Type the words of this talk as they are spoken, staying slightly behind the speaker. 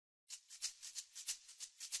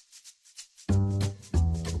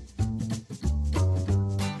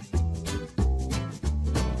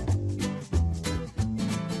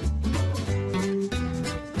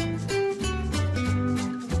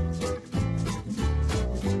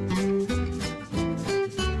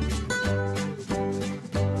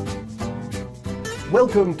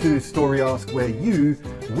Welcome to Story Ask, where you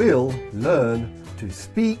will learn to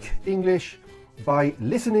speak English by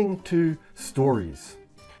listening to stories.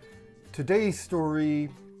 Today's story,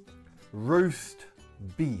 roast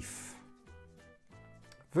beef.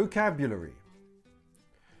 Vocabulary: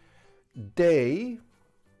 day,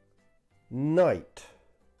 night,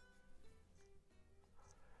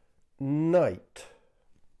 night,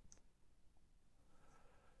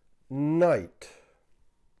 night.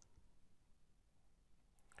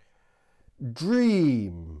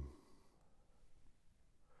 Dream,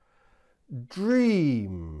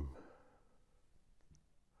 dream,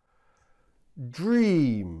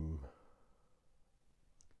 dream.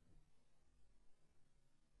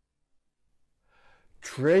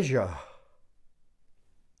 Treasure,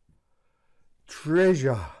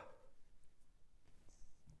 treasure,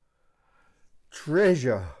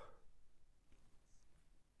 treasure.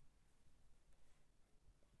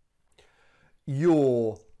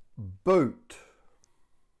 Your boat,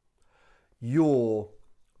 your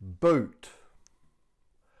boat,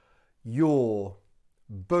 your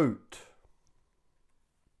boat.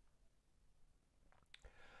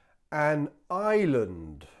 An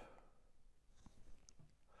island,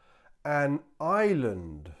 an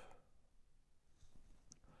island,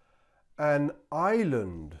 an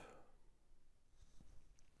island.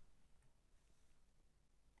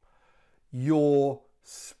 Your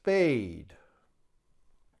spade,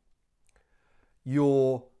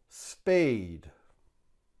 your spade,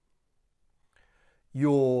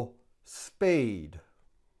 your spade.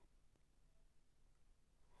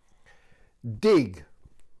 Dig,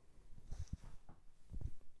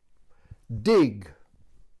 dig,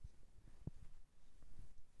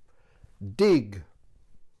 dig.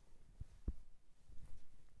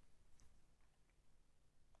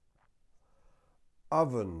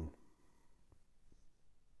 Oven,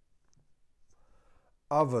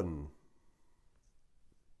 oven,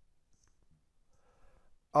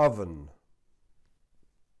 oven.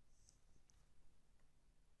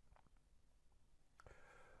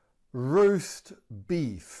 Roast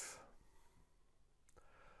beef,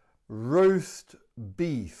 roast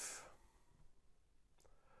beef,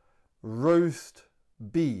 roast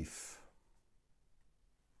beef.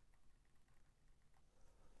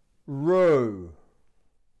 Row,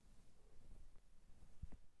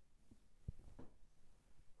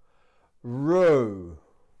 row,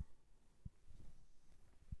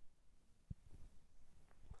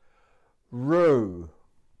 row.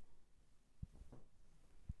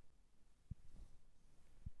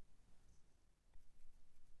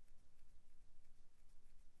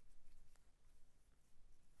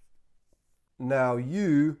 Now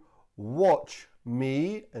you watch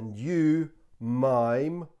me and you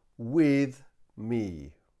mime with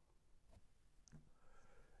me.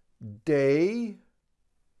 Day,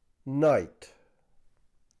 night.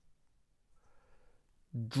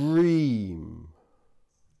 Dream,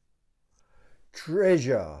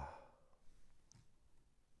 treasure.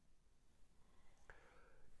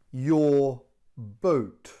 Your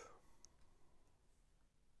boat.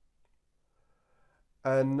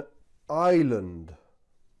 An island.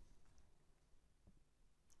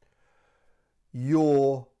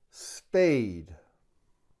 Your spade.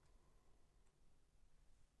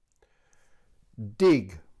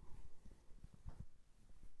 Dig.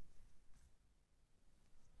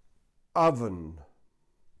 Oven.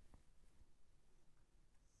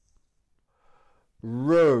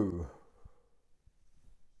 Row.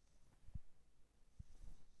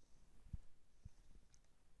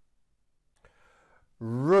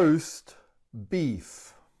 Roast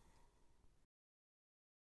beef.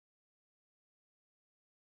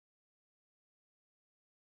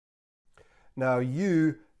 Now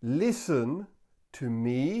you listen to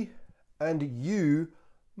me and you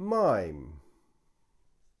mime.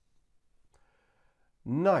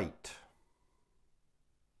 Night.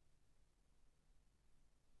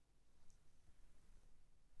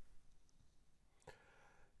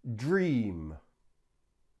 Dream.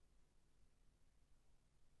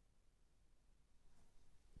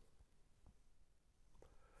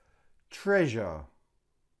 Treasure.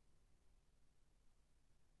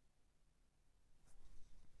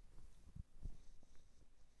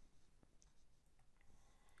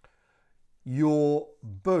 Your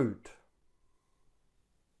boat.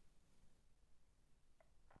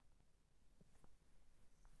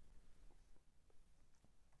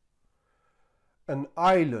 An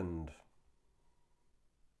island.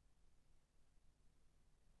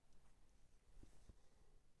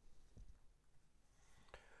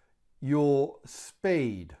 Your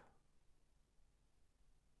spade.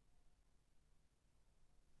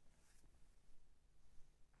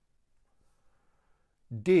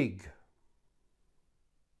 dig,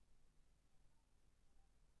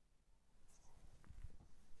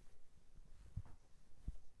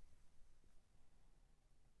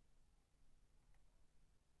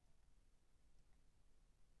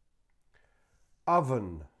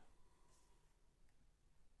 oven,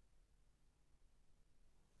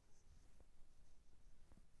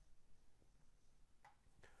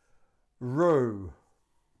 row,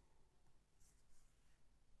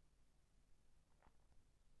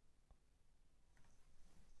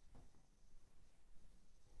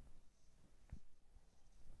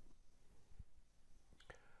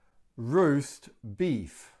 roast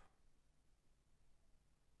beef,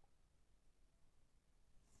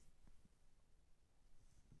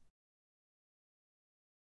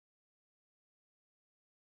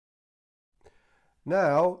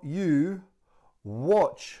 now you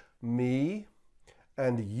watch me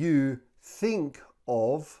and you think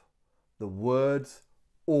of the words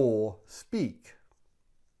or speak.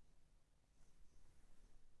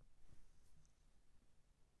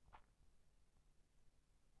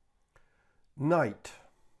 Night,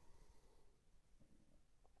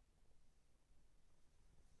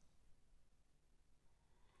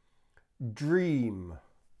 dream,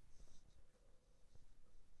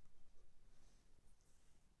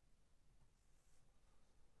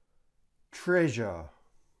 treasure,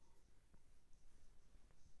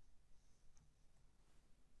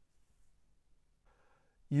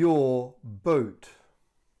 your boat,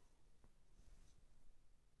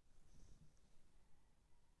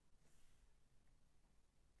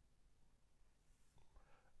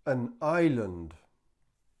 an island,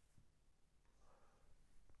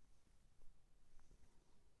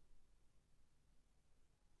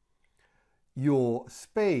 your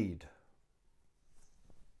spade,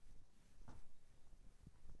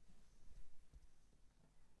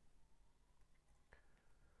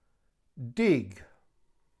 dig,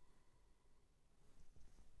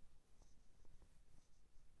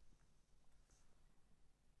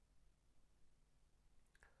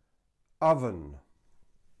 oven,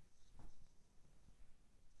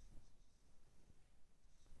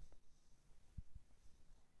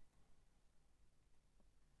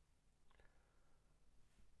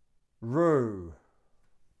 row,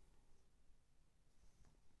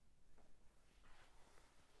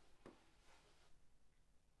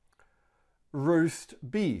 roast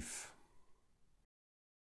beef,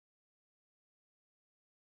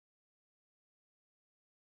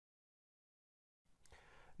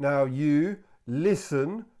 now you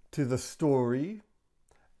listen to the story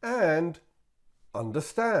and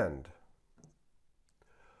understand.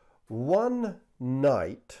 One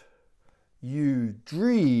night you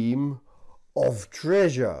dream of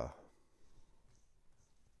treasure.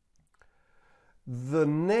 The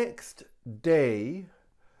next day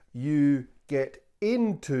you get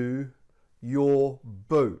into your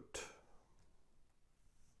boat.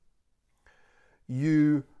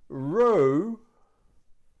 You row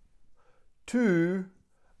to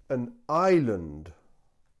an island.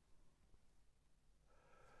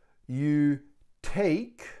 You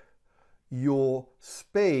take your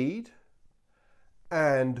spade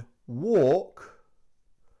and walk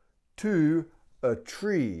to a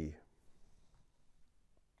tree.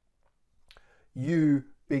 You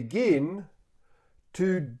begin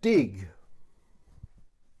to dig.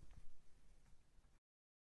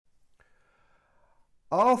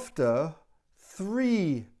 After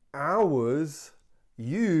 3 hours,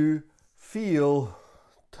 you feel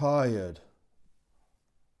tired.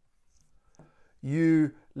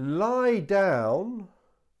 You lie down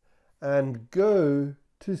and go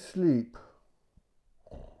to sleep.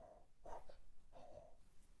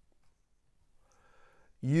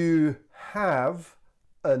 You have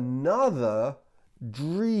another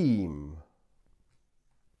dream.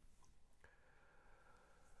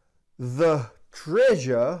 The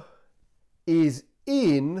treasure is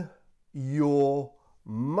in your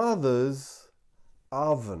mother's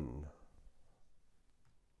oven.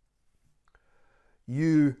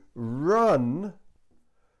 You run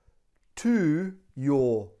to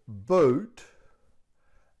your boat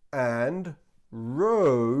and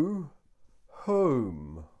row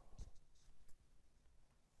home.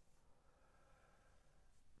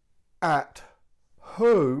 At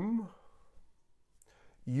home,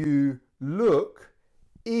 you look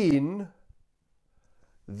in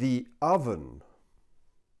the oven.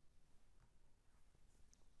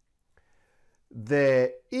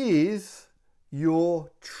 There is your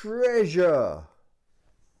treasure.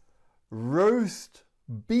 Roast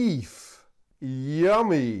beef,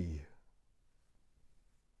 yummy.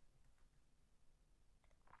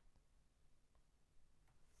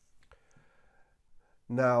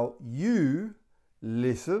 Now you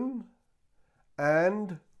listen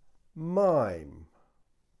and mime.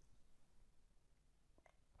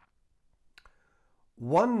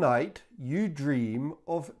 One night you dream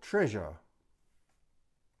of treasure.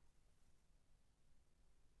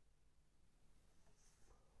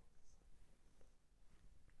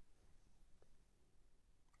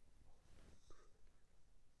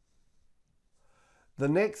 The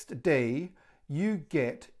next day you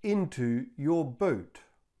get into your boat.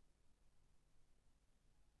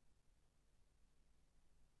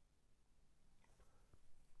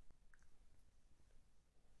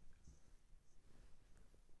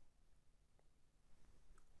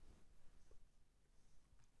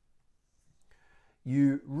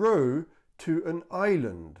 You row to an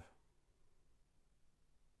island.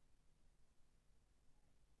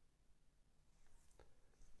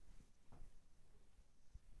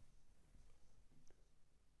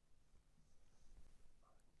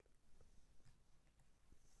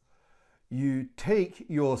 You take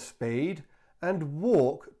your spade and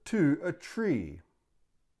walk to a tree.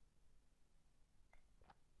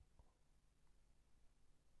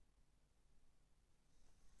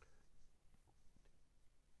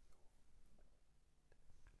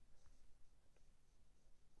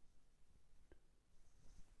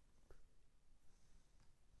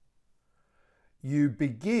 You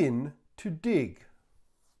begin to dig.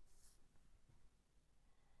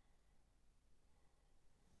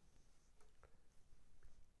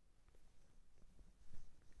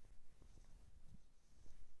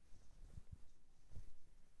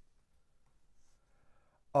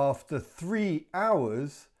 After 3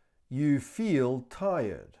 hours, you feel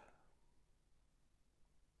tired.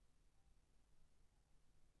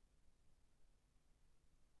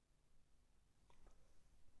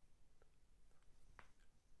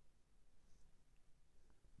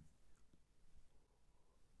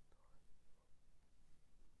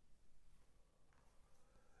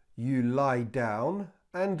 You lie down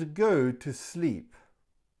and go to sleep.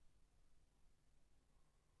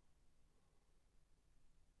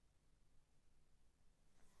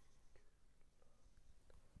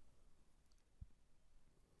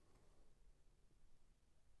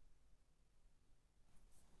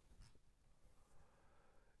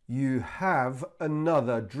 You have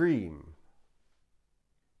another dream.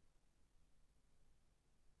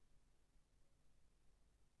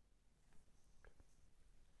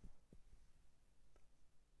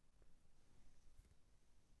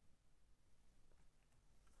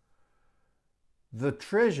 The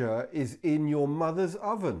treasure is in your mother's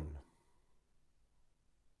oven.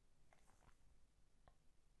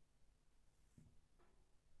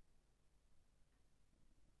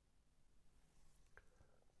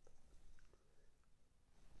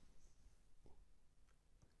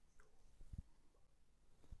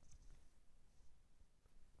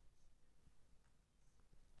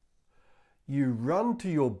 You run to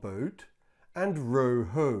your boat and row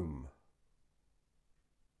home.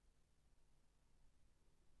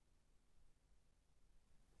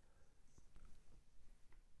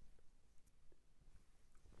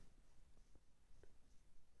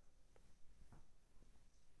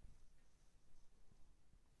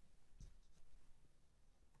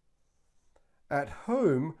 At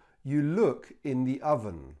home, you look in the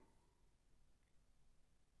oven.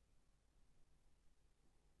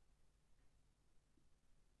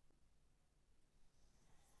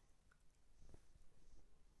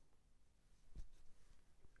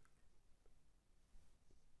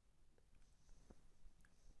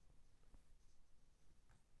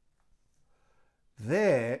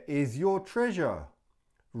 There is your treasure.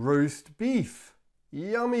 Roast beef.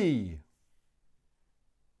 Yummy!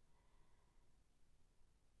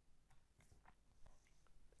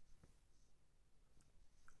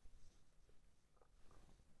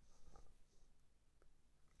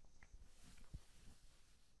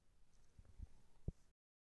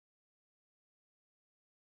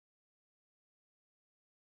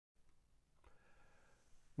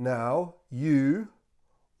 Now you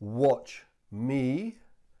watch me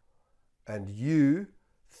and you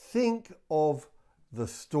think of the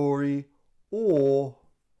story or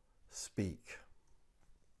speak.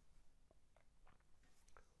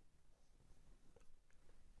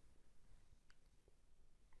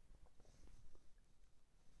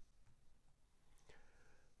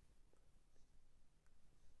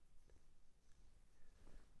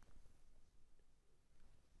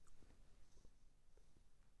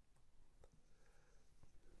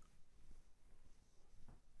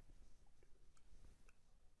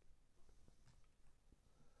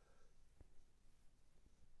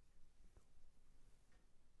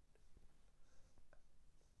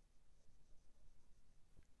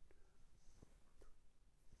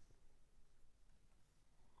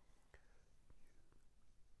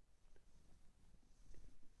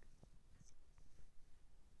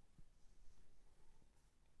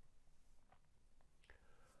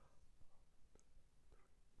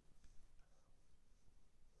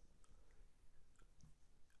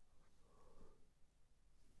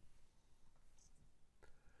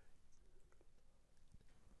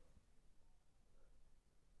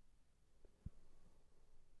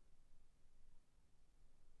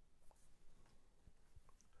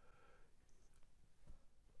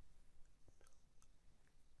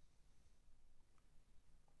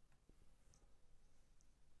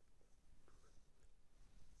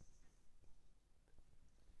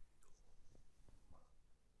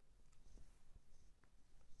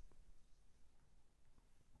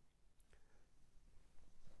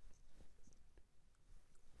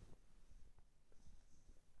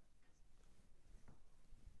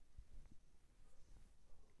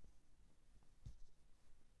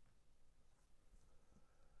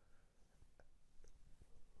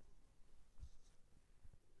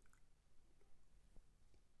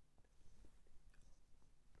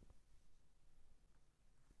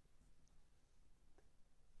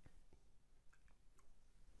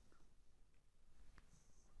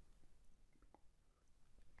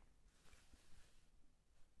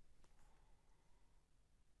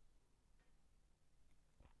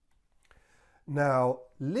 Now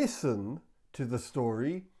listen to the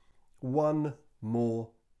story one more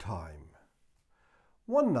time.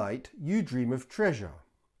 One night you dream of treasure.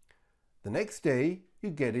 The next day you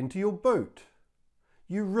get into your boat.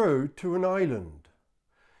 You row to an island.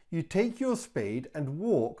 You take your spade and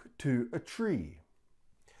walk to a tree.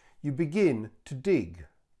 You begin to dig.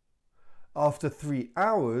 After 3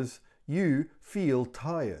 hours, you feel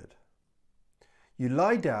tired. You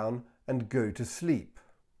lie down and go to sleep.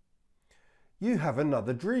 You have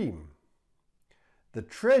another dream. The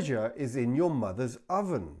treasure is in your mother's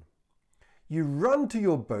oven. You run to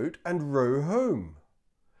your boat and row home.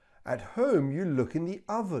 At home you look in the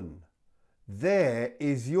oven. There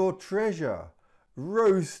is your treasure.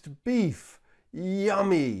 Roast beef.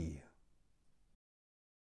 Yummy!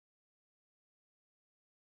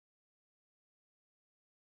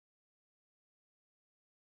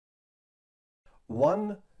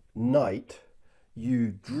 One night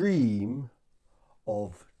you dream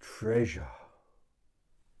of treasure.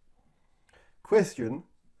 Question: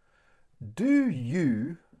 do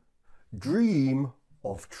you dream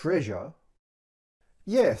of treasure?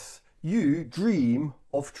 Yes, you dream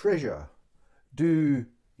of treasure. Do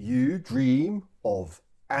you dream of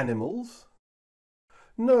animals?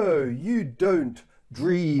 No, you don't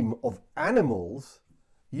dream of animals.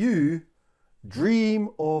 You dream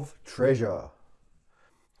of treasure.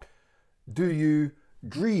 Do you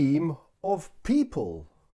dream of people?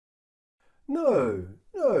 No,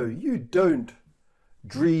 you don't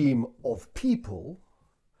dream of people.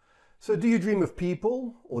 So do you dream of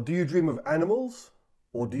people, or do you dream of animals,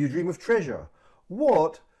 or do you dream of treasure?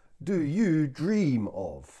 What do you dream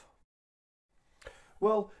of?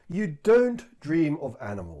 Well, you don't dream of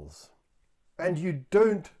animals, and you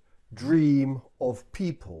don't dream of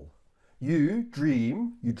people. You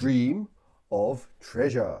dream of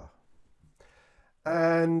treasure.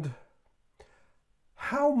 And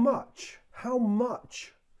how much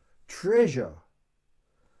treasure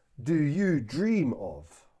do you dream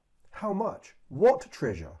of? How much? What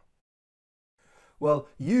treasure? Well,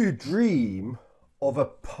 you dream of a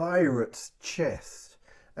pirate's chest,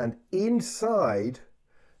 and inside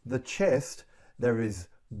the chest there is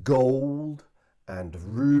gold and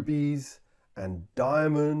rubies and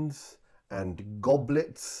diamonds and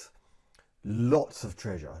goblets. Lots of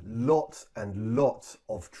treasure, lots and lots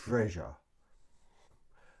of treasure.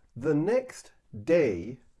 The next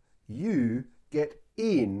day you get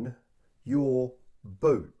in your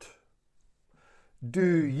boat.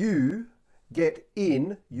 Do you get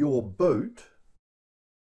in your boat?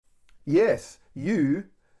 Yes, you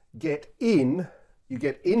get into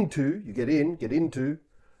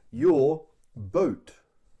your boat.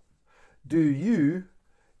 Do you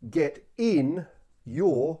get in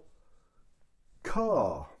your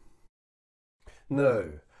car?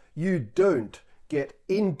 No, you don't get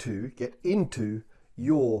into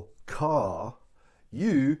your car.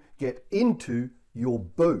 You get into your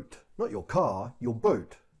boat, not your car, your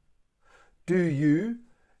boat. Do you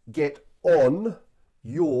get on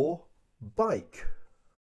your bike?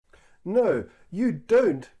 No, you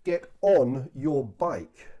don't get on your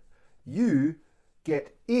bike. You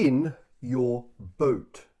get in your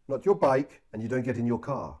boat, not your bike, and you don't get in your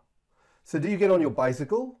car. So do you get on your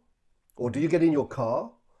bicycle, or do you get in your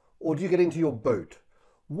car, or do you get into your boat?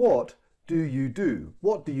 What do you do?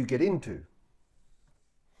 What do you get into?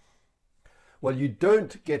 Well, you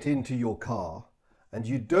don't get into your car, and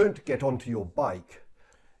you don't get onto your bike.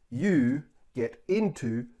 You get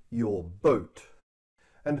into your boat.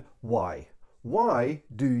 And why? Why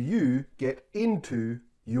do you get into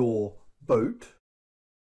your boat?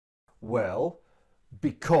 Well,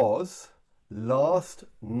 because last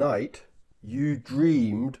night you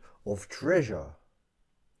dreamed of treasure.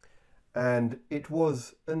 And it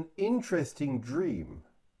was an interesting dream.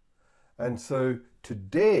 And so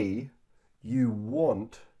today you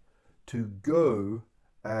want to go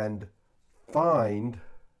and find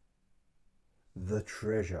the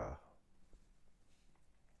treasure.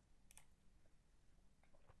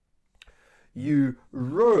 You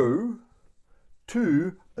row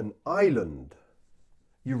to an island.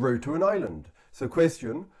 You row to an island. So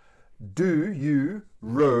question, do you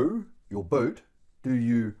row your boat? Do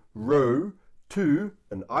you row to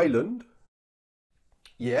an island?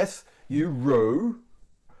 Yes, you row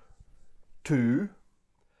to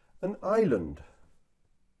an island.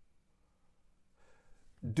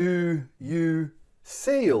 Do you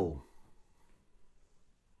sail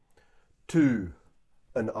to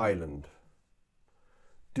an island?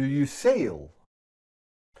 Do you sail?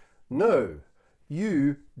 No,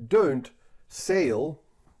 you don't sail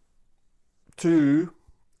to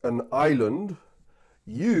an island.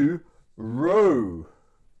 You row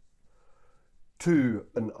to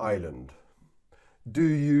an island? Do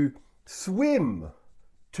you swim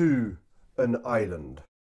to an island?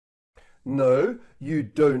 No, you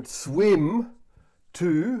don't swim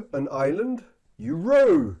to an island, you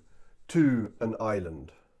row to an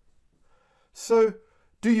island. So,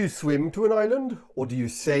 do you swim to an island, or do you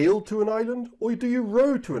sail to an island, or do you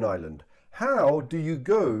row to an island? How do you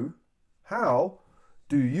go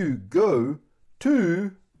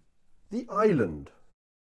to the island?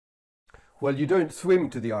 Well, you don't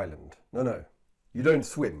swim to the island. No. You don't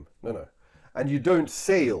swim. No. And you don't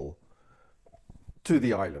sail to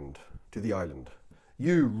the island.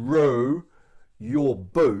 You row your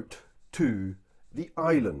boat to the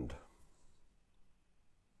island.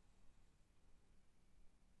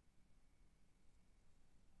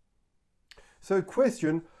 So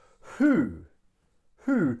question, who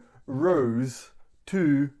rows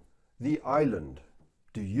to the island?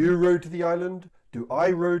 Do you row to the island? Do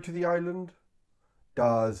I row to the island?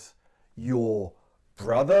 Does your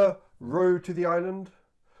brother row to the island?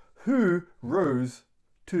 Who rows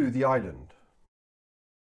to the island?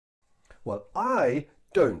 Well, I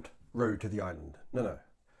don't row to the island. No.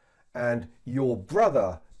 And your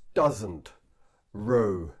brother doesn't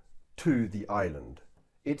row to the island.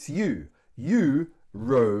 It's you. You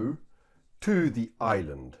row to the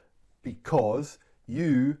island because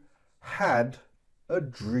you had a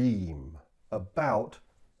dream about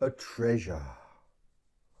a treasure.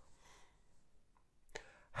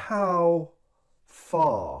 How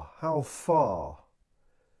far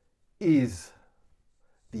is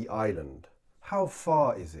the island? How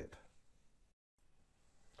far is it?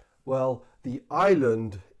 Well, the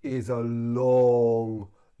island is a long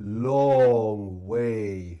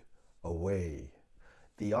way away.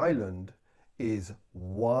 The island is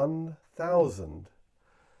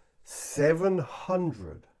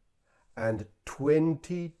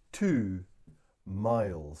 1,722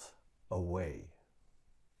 miles away.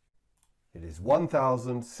 It is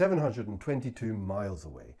 1,722 miles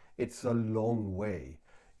away. It's a long way.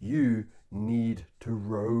 You need to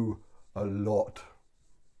row a lot.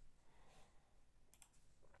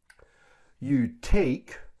 You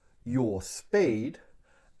take your spade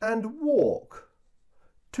and walk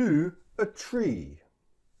to a tree.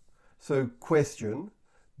 So question,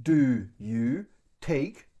 do you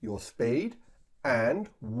take your spade and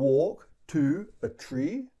walk to a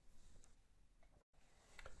tree?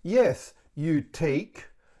 Yes, you take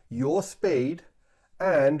your spade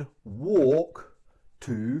and walk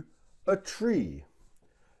to a tree.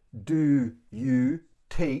 Do you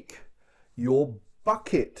take your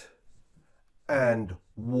bucket and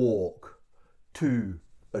walk to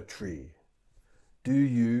a tree? Do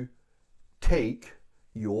you take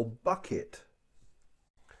your bucket?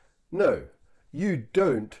 No, you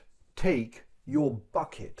don't take your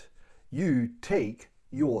bucket. You take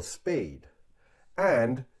your spade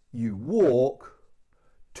and you walk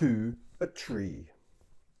to a tree.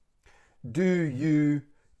 Do you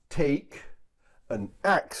take an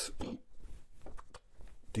axe?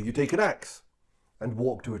 Do you take an axe and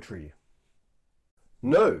walk to a tree?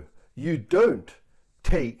 No, you don't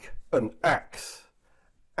take an axe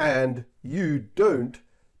and you don't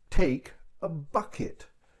take a bucket.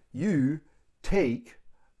 You take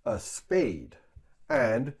a spade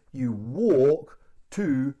and you walk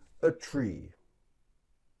to a tree.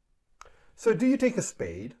 So do you take a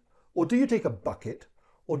spade, or do you take a bucket,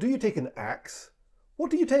 or do you take an axe? What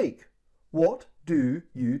do you take? What do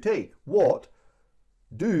you take? What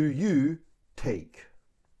do you take?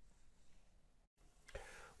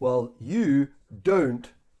 Well, you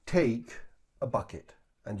don't take a bucket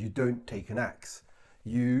and you don't take an axe.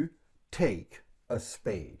 You take a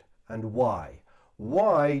spade. And why?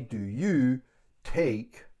 Why do you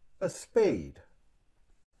take a spade?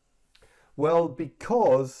 Well,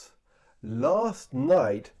 because last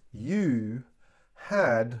night you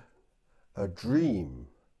had a dream.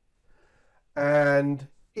 And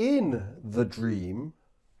in the dream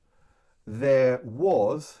there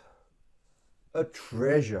was a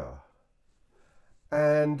treasure.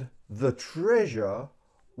 And the treasure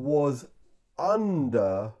was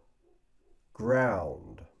underground.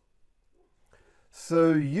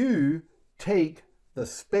 So you take the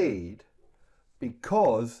spade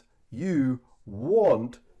because you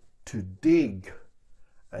want to dig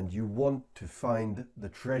and you want to find the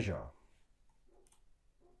treasure.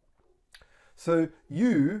 So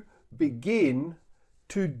you begin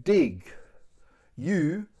to dig.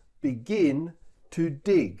 You begin to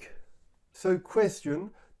dig. So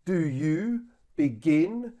question, do you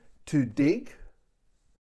begin to dig?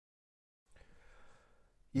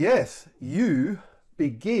 Yes, you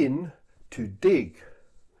begin to dig.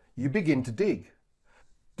 You begin to dig.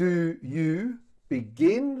 Do you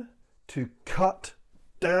begin to cut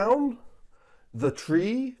down the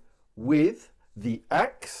tree with the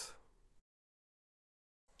axe?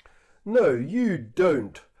 No, you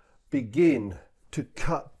don't begin to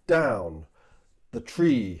cut down the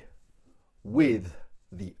tree with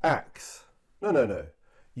the axe. No, no, no.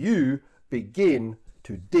 You begin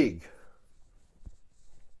to dig.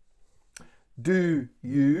 Do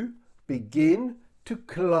you begin to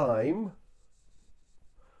climb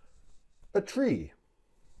a tree?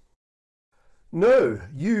 No,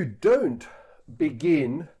 you don't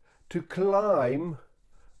begin to climb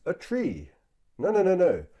a tree. No, no, no,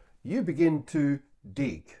 no. You begin to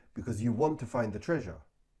dig because you want to find the treasure.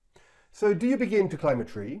 So do you begin to climb a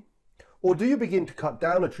tree? Or do you begin to cut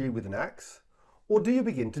down a tree with an axe? Or do you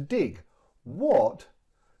begin to dig? What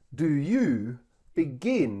do you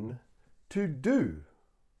begin to do?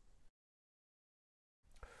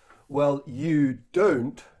 Well, you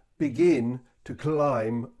don't begin to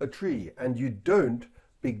climb a tree, and you don't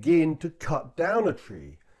begin to cut down a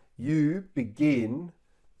tree. You begin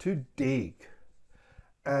to dig.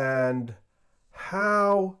 And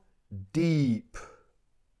how deep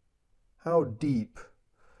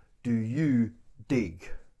do you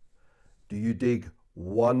dig? Do you dig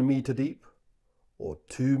 1 meter deep, or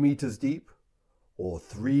 2 meters deep, or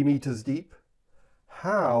 3 meters deep?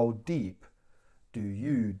 How deep do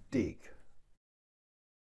you dig?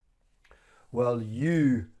 Well,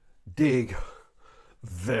 you dig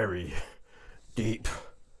very deep,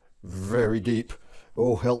 very deep.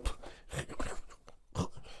 Oh, help.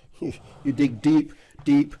 You dig deep,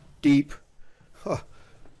 deep, deep.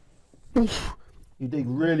 You dig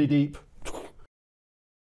really deep.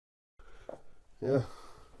 Yeah.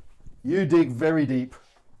 You dig very deep.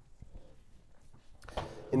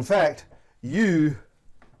 In fact, you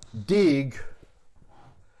dig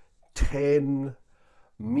 10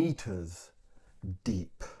 meters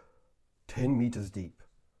deep. 10 meters deep.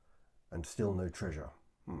 And still no treasure.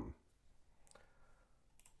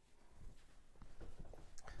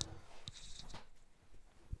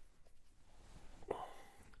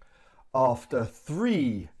 After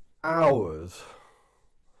 3 hours,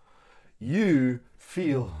 you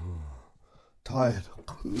feel tired.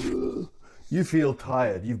 You feel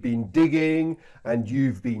tired. You've been digging, and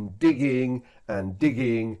you've been digging, and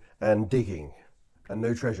digging, and digging, and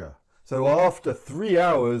no treasure. So after 3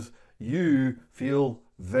 hours, you feel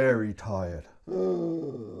very tired.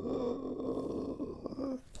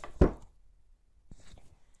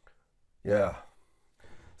 Yeah.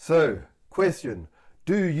 So, question.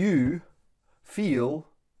 Do you feel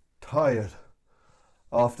tired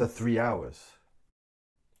after 3 hours?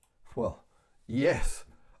 Well, yes.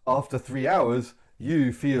 After 3 hours,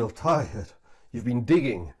 you feel tired. You've been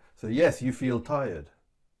digging, so yes, you feel tired.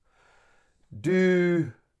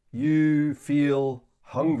 Do you feel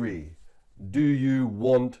hungry? Do you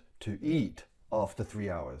want to eat after 3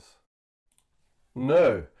 hours?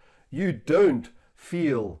 No, you don't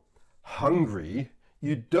feel hungry.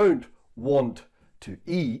 You don't want to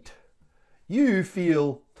eat. You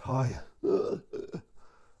feel tired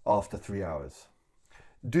after 3 hours.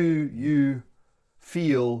 Do you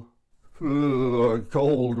feel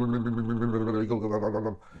cold?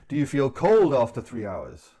 Do you feel cold after 3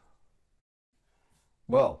 hours?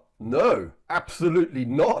 Well, no, absolutely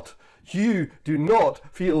not. You do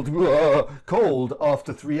not feel cold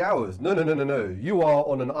after 3 hours. No, no, no, no, no. You are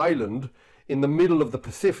on an island in the middle of the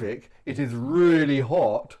Pacific. It is really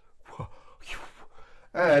hot.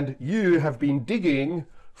 And you have been digging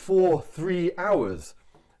for 3 hours.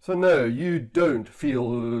 So no, you don't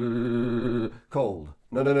feel cold.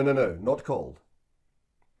 No, no, no, no, no, not cold.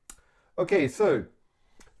 Okay, so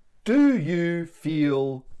do you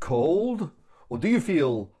feel cold? Or do you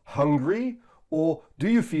feel hungry? Or do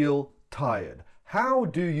you feel tired? How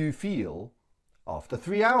do you feel after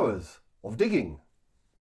 3 hours of digging?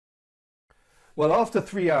 Well, after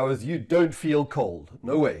 3 hours, you don't feel cold.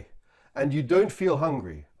 No way. And you don't feel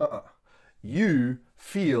hungry. You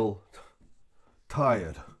feel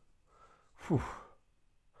tired. Whew.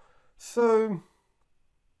 So,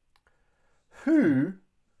 who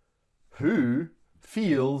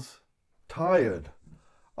feels tired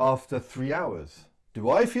after 3 hours? Do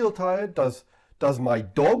I feel tired? Does my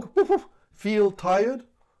dog feel tired?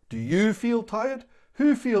 Do you feel tired?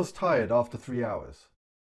 Who feels tired after 3 hours?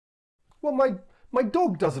 Well, my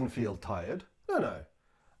dog doesn't feel tired. No, no.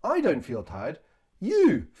 I don't feel tired.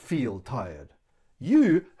 You feel tired.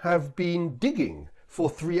 You have been digging for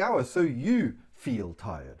 3 hours, so you feel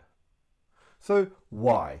tired. So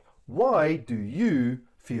why? Why do you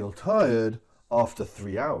feel tired after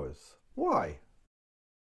 3 hours? Why?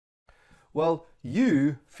 Well,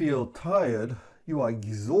 you feel tired, you are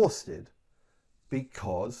exhausted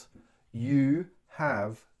because you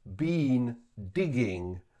have been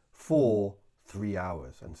digging for 3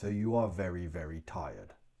 hours, and so you are very, very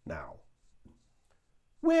tired now.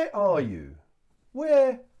 Where are you?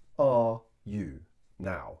 Where are you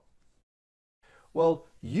now? Well,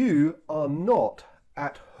 you are not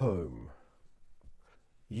at home.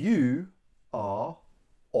 You are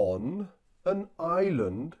on an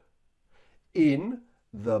island in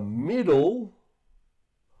the middle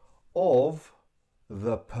of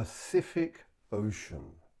the Pacific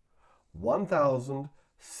Ocean,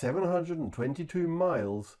 1,722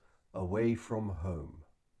 miles away from home.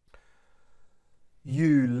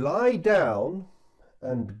 You lie down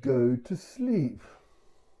and go to sleep.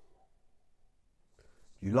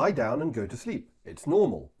 You lie down and go to sleep. It's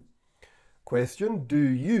normal. Question, do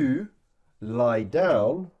you lie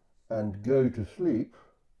down and go to sleep?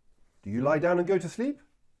 Do you lie down and go to sleep?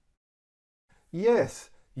 Yes,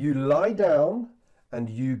 you lie down and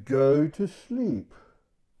you go to sleep.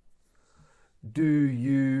 Do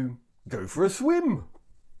you go for a swim?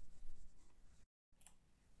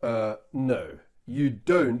 No, you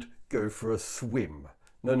don't go for a swim.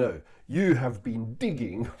 No, you have been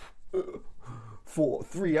digging for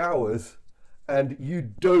 3 hours and you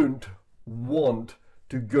don't want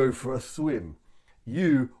to go for a swim.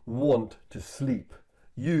 You want to sleep.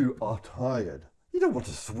 You are tired. You don't want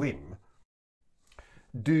to swim.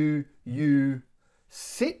 Do you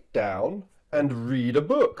sit down and read a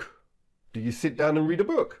book? Do you sit down and read a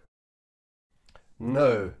book?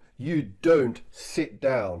 No, you don't sit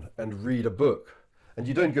down and read a book. And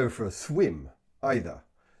you don't go for a swim either.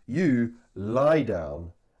 You lie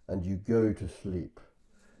down and you go to sleep.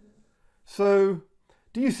 So,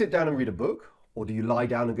 do you sit down and read a book? Or do you lie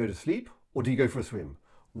down and go to sleep? Or do you go for a swim?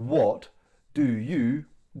 What do you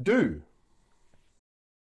do?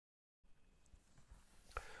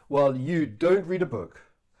 Well, you don't read a book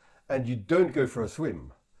and you don't go for a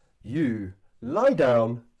swim. You lie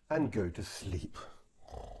down and go to sleep.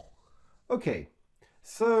 Okay,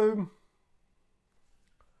 so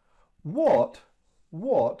what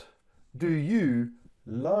do you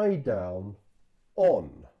lie down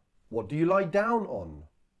on? What do you lie down on?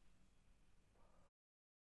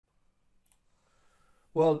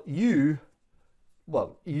 Well, you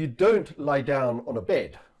don't lie down on a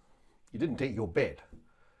bed. You didn't take your bed.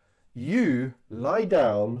 You lie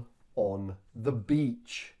down on the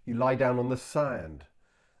beach. You lie down on the sand,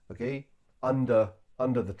 okay? Under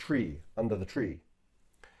the tree.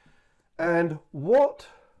 And what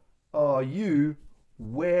are you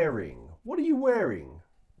wearing? What are you wearing?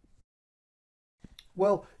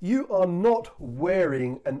 Well, you are not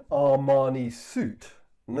wearing an Armani suit.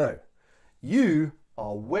 No, you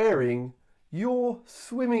are wearing your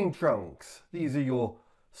swimming trunks. These are your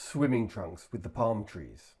swimming trunks with the palm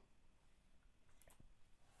trees.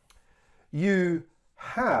 You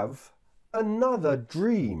have another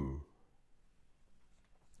dream.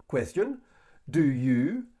 Question, do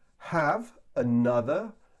you have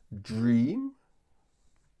another dream?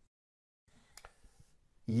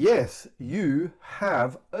 Yes, you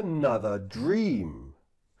have another dream.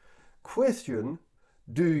 Question,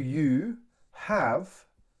 do you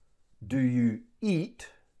eat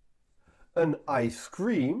an ice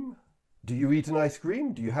cream? Do you eat an ice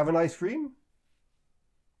cream? Do you have an ice cream?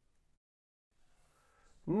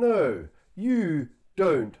 No, you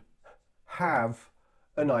don't have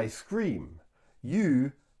an ice cream.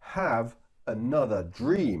 You have another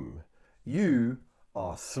dream. You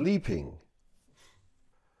are sleeping.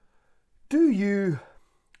 Do you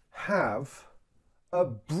have a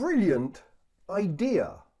brilliant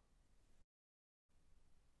idea?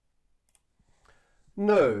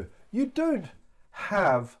 No, you don't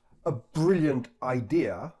have a brilliant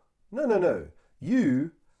idea. No.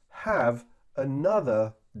 You have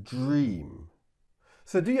another dream.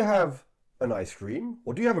 So do you have an ice cream?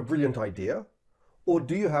 Or do you have a brilliant idea? Or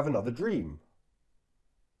do you have another dream?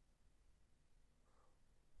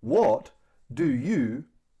 What do you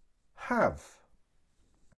have?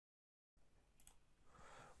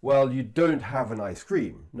 Well, you don't have an ice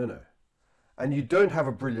cream. No. And you don't have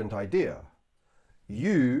a brilliant idea.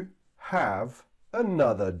 You have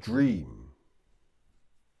another dream.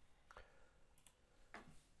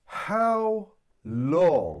 How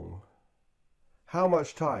long, how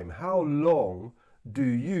much time, how long do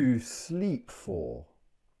you sleep for?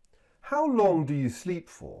 How long do you sleep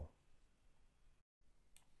for?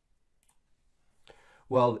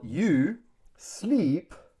 Well, you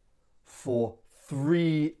sleep for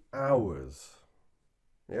 3 hours.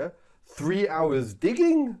 Yeah? 3 hours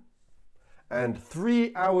digging, and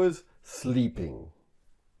 3 hours sleeping.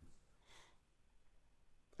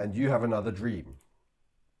 And you have another dream.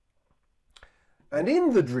 And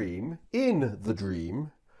in the dream,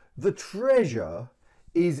 the treasure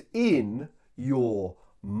is in your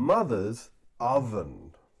mother's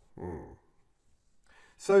oven.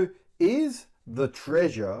 So, is the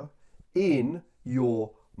treasure in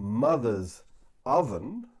your mother's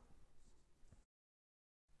oven?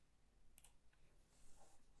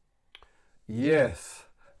 Yes,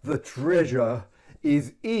 the treasure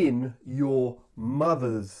is in your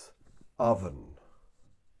mother's oven.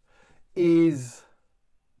 Is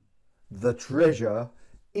the treasure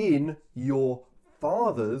in your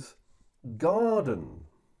father's garden?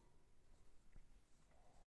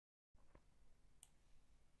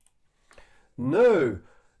 No,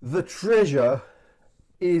 the treasure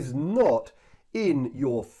is not in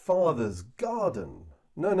your father's garden.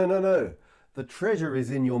 No, no, no, no. The treasure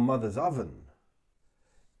is in your mother's oven.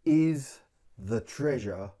 Is the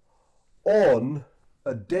treasure on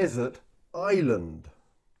a desert island?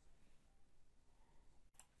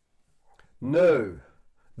 No,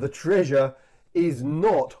 the treasure is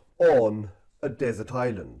not on a desert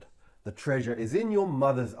island. The treasure is in your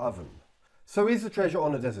mother's oven. So is the treasure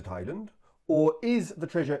on a desert island? Or is the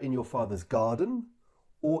treasure in your father's garden?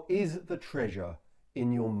 Or is the treasure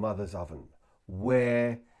in your mother's oven?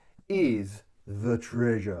 Where is the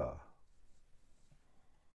treasure?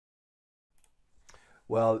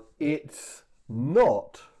 Well, it's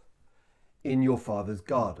not in your father's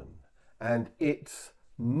garden, and it's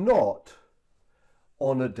not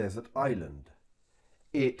on a desert island.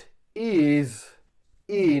 It is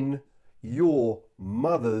in your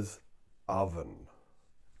mother's oven.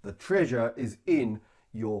 The treasure is in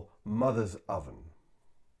your mother's oven.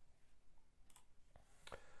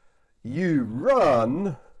 You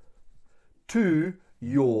run to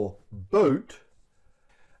your boat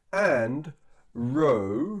and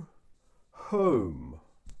row home.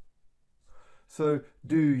 So,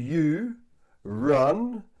 do you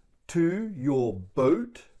run to your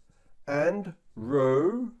boat and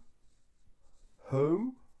row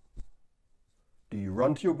home? Do you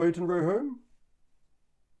run to your boat and row home?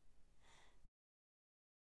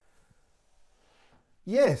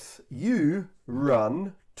 Yes, you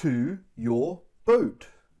run to your boat.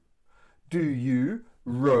 Do you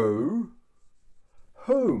row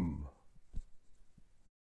home?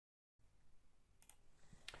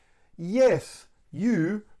 Yes,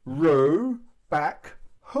 you row back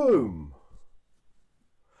home.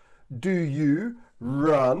 Do you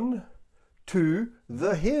run to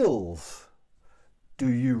the hills? Do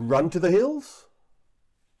you run to the hills?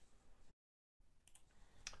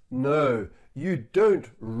 No, you don't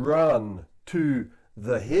run to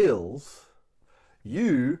the hills.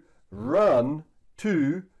 You run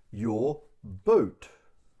to your boat.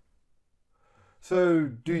 So,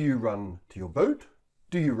 do you run to your boat?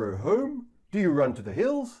 Do you row home? Do you run to the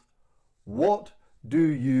hills? What do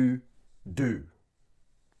you do?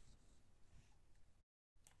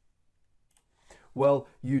 Well,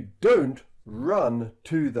 you don't run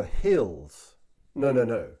to the hills. No, no,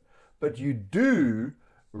 no. But you do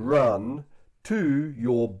run to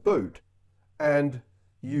your boat. And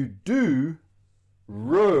you do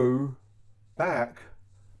row back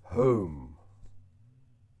home.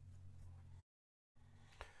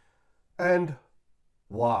 And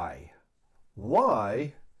why?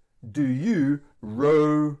 Why do you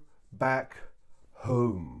row back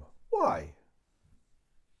home? Why?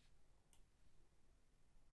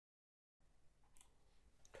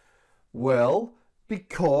 Well,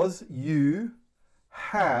 because you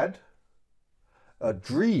had a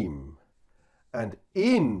dream, and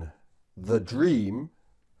in the dream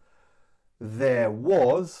there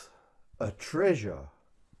was a treasure,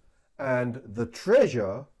 and the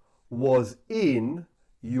treasure was in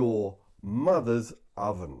your mother's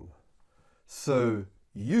oven. So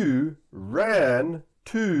you ran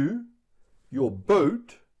to your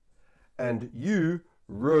boat and you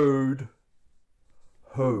rowed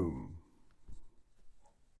home.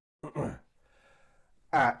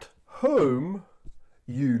 At home,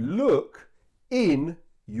 you look in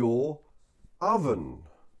your oven.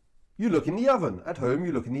 You look in the oven. At home,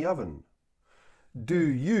 you look in the oven. Do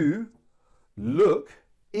you look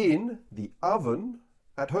in the oven?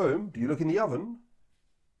 At home, do you look in the oven?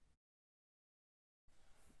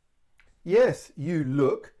 Yes, you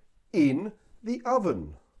look in the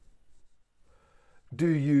oven. Do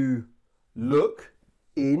you look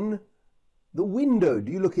in the window?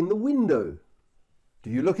 Do you look in the window? Do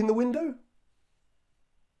you look in the window?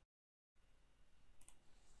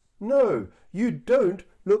 No, you don't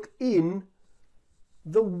look in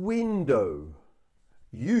the window.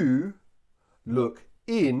 You look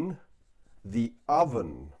in the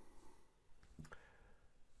oven.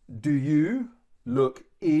 Do you look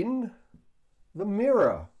in the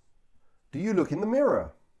mirror? Do you look in the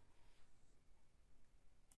mirror?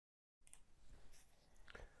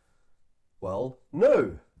 Well,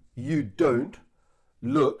 no, you don't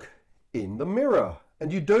look in the mirror,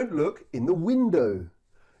 and you don't look in the window.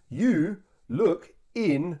 You look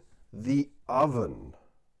in the oven.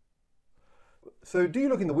 So do you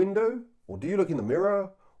look in the window, or do you look in the mirror,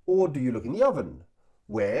 or do you look in the oven?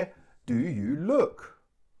 Where do you look?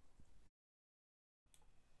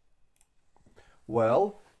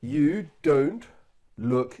 Well, you don't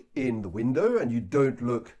look in the window and you don't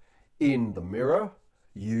look in the mirror.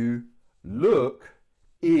 You look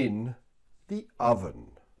in the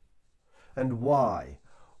oven. And why?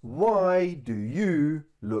 Why do you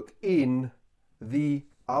look in the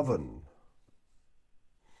oven?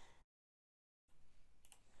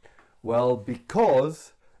 Well,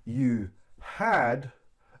 because you had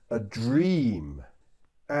a dream,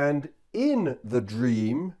 and in the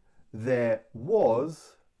dream there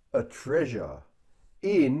was a treasure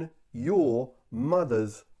in your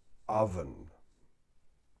mother's oven.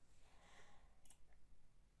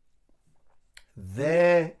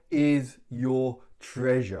 There is your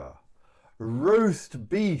treasure. Roast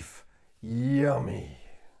beef, yummy.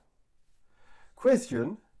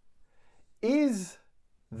 Question: is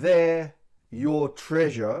there your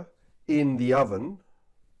treasure in the oven?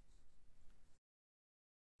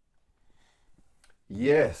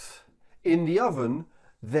 Yes, in the oven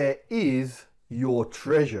there is your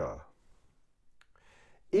treasure.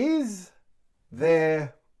 Is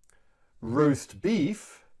there roast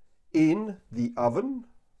beef in the oven?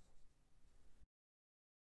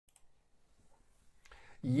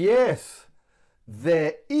 Yes,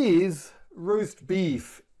 there is roast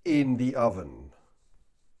beef in the oven.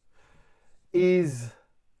 Is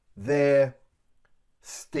there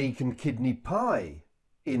steak and kidney pie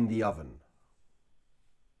in the oven?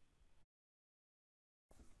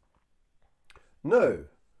 No,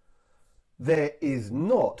 there is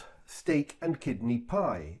not steak and kidney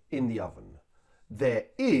pie in the oven. There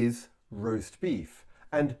is roast beef.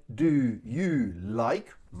 And do you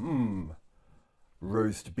like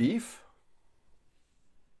roast beef?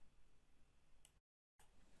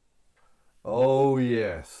 Oh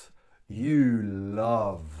yes, you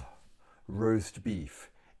love roast beef.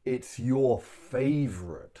 It's your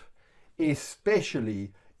favorite,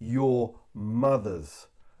 especially your mother's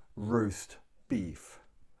roast beef.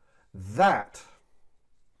 That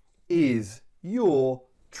is your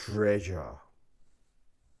treasure.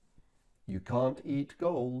 You can't eat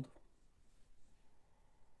gold.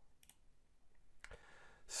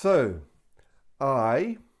 So,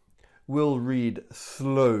 I will read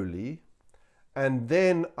slowly and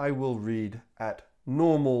then I will read at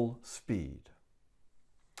normal speed.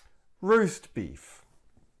 Roast beef.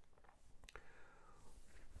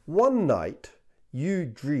 One night you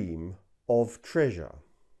dream of treasure.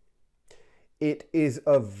 It is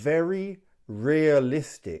a very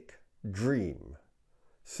realistic dream.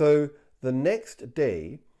 So the next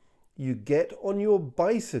day you get on your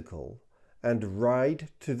bicycle and ride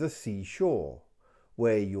to the seashore,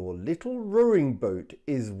 where your little rowing boat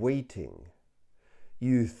is waiting.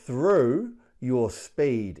 You throw your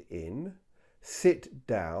spade in, sit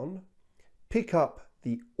down, pick up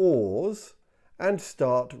the oars and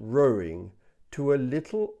start rowing to a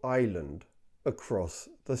little island across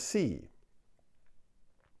the sea.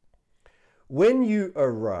 When you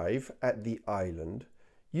arrive at the island,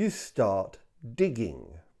 you start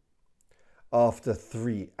digging. After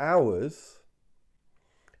 3 hours,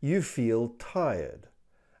 you feel tired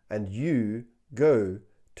and you go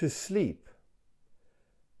to sleep.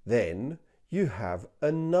 Then you have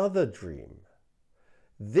another dream.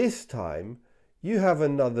 This time you have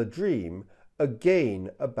another dream again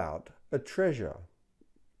about a treasure.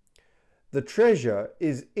 The treasure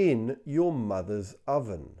is in your mother's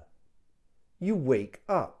oven. You wake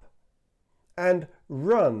up and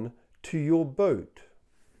run to your boat.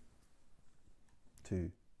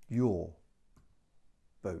 To your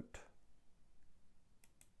boat.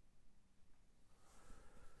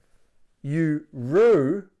 You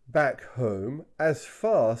row back home as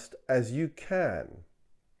fast as you can.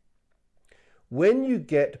 When you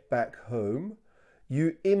get back home,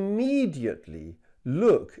 you immediately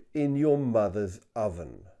look in your mother's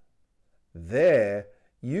oven. There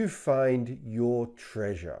you find your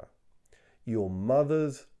treasure, your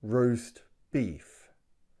mother's roast beef.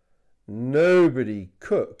 Nobody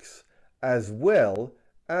cooks as well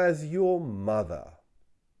as your mother.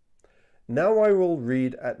 Now I will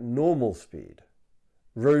read at normal speed.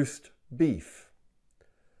 Roast beef.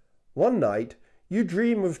 One night you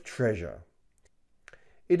dream of treasure.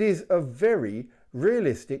 It is a very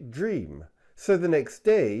realistic dream. So the next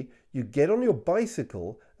day you get on your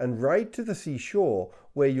bicycle and ride to the seashore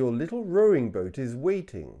where your little rowing boat is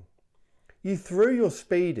waiting. You throw your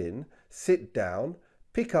spade in, sit down,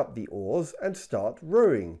 pick up the oars and start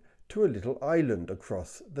rowing to a little island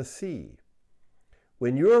across the sea.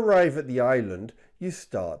 When you arrive at the island, you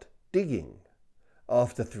start digging.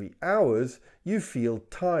 After 3 hours, you feel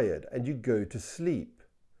tired and you go to sleep.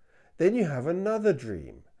 Then you have another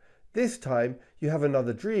dream. This time you have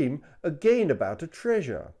another dream again about a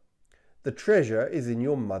treasure. The treasure is in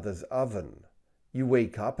your mother's oven. You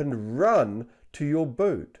wake up and run to your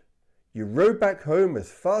boat. You row back home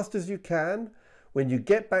as fast as you can. When you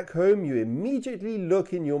get back home, you immediately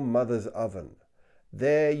look in your mother's oven.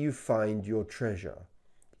 There you find your treasure,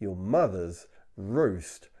 your mother's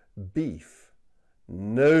roast beef.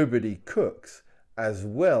 Nobody cooks as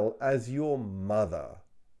well as your mother.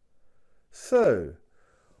 So,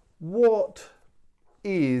 what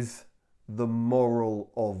is the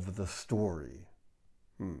moral of the story?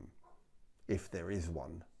 If there is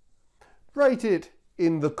one. Write it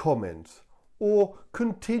in the comments or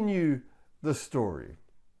continue the story.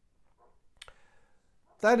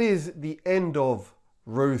 That is the end of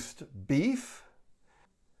roast beef.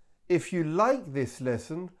 If you like this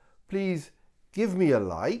lesson, please give me a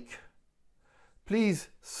like. Please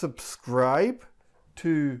subscribe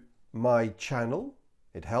to my channel.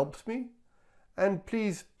 It helps me. And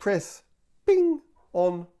please press ping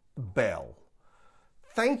on the bell.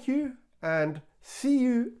 Thank you and see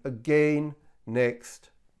you again next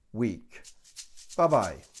week.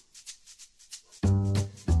 Bye-bye.